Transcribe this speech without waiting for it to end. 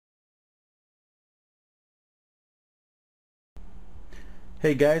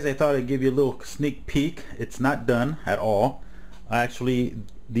Hey guys, I thought I'd give you a little sneak peek. It's not done at all. Actually,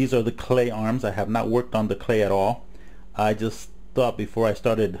 these are the clay arms. I have not worked on the clay at all. I just thought before I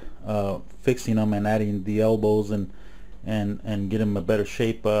started fixing them and adding the elbows and get them a better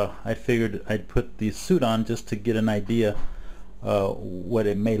shape, I figured I'd put the suit on just to get an idea what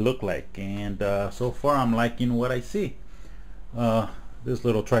it may look like. And so far I'm liking what I see. This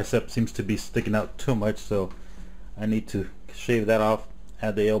little tricep seems to be sticking out too much, so I need to shave that off,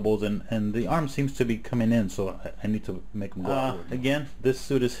 add the elbows, and the arm seems to be coming in, so I need to make them go again. This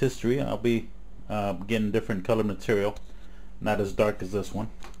suit is history. I'll be getting different color material, not as dark as this one.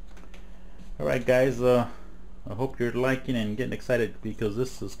 Alright guys, I hope you're liking and getting excited because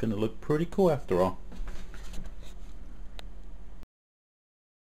this is going to look pretty cool after all.